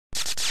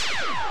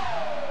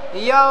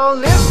Yo,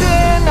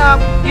 listen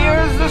up,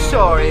 here's the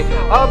story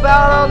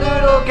about a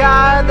little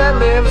guy that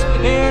lives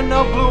in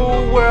a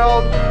blue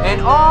world.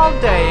 And all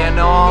day and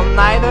all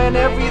night and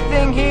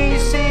everything he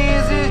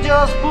sees is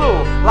just blue.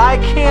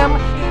 Like him,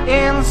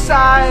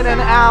 inside and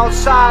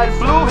outside.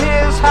 Blue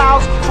his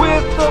house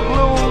with a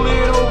blue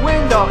little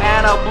window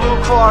and a blue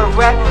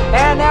Corvette.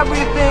 And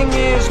everything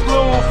is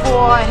blue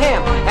for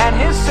him and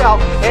himself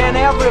and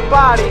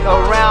everybody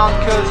around.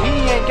 Cause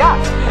he ain't got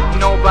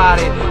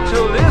nobody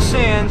to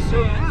listen.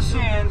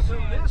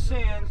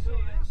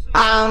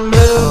 I'm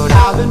blue,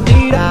 I've been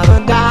deed, I've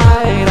been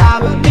died,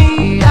 I've been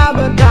deed, I've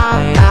been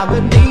died, I've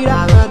been deed,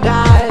 I've been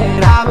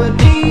died, I've been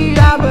deed,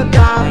 I've been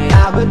died,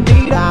 I've been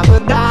deed, I've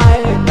been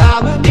died,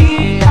 I've been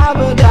deed, I've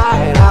been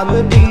died, I've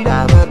been deed,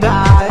 I've been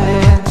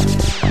died.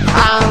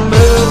 I'm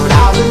blue,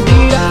 I've been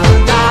deed, I've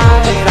been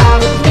died, I've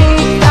been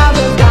deed, I've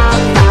been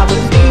died, I've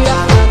been deed,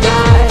 I've been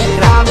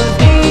died, I've been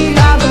deed,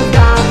 I've been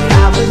died,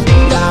 I've been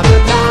deed, I've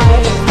been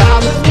died,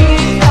 I've been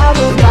deed, I've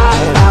been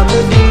died, I've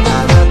been deed,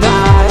 I've been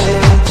died.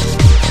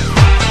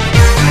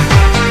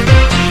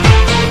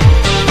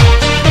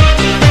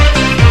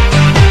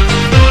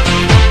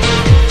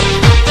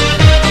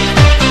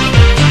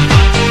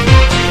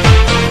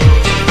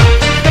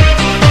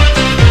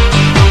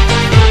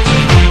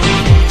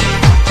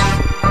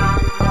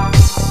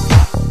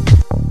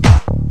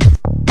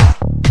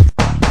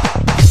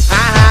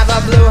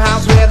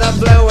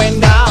 Blue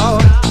window,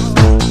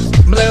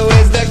 blue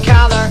is the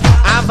color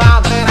of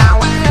all that I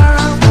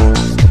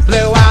wear.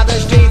 Blue are the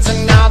streets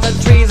and all the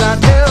trees are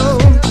too.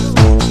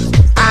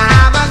 I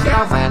have a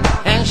girlfriend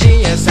and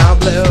she is so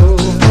blue.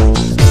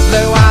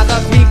 Blue are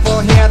the people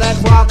here that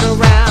walk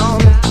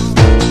around.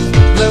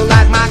 Blue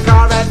like my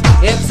Corvette,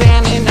 it's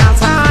in and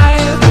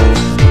outside.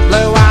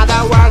 Blue are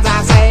the words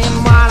I say and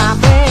what I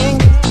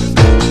think.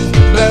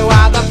 Blue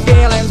are the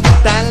feelings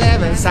that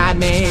live inside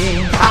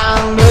me.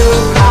 I'm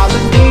blue, all the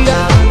need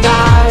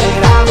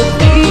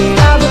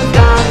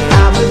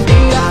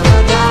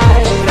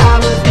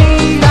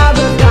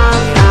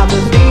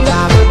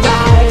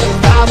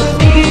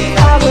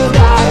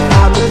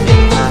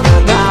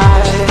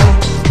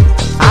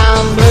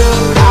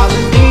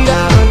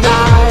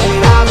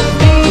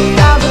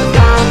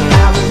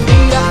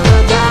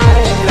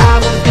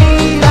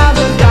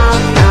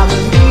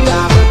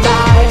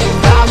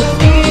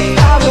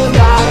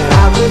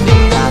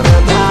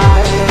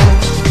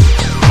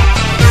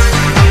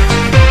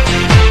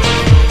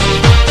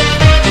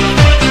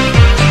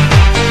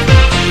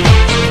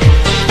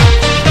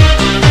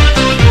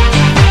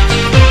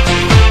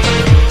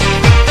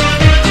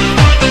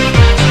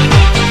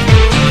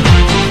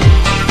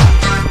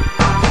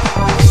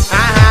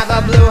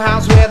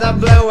of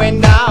blue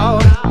window.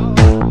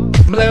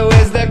 Blue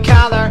is the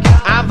color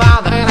of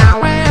all that I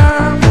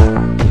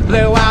wear.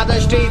 Blue are the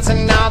streets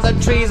and all the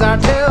trees are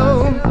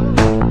too.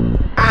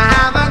 I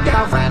have a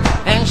girlfriend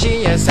and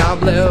she is so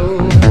blue.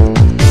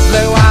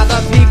 Blue are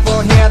the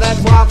people here that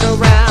walk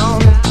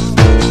around.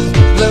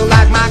 Blue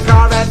like my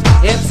Corvette,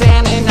 it's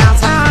in and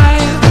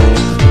outside.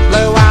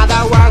 Blue are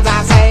the words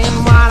I say and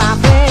what I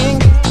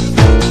think.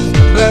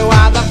 Blue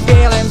are the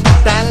feelings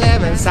that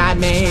live inside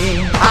me.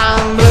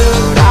 I'm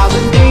blue, all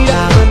the need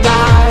of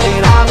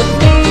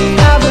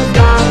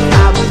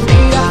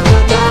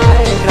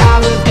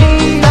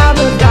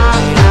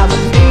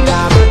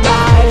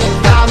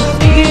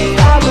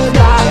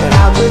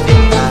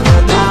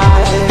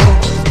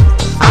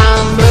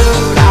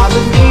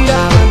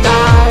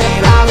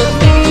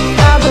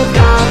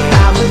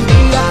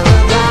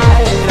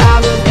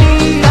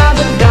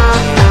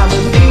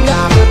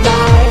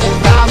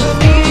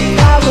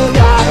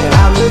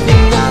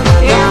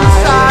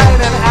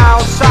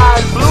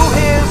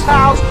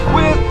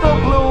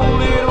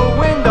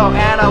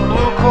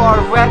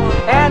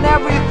and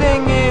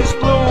everything is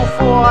blue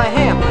for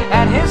him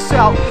and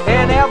himself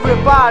and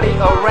everybody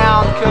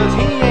around. Cause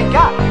he ain't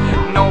got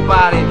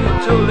nobody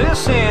to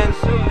listen.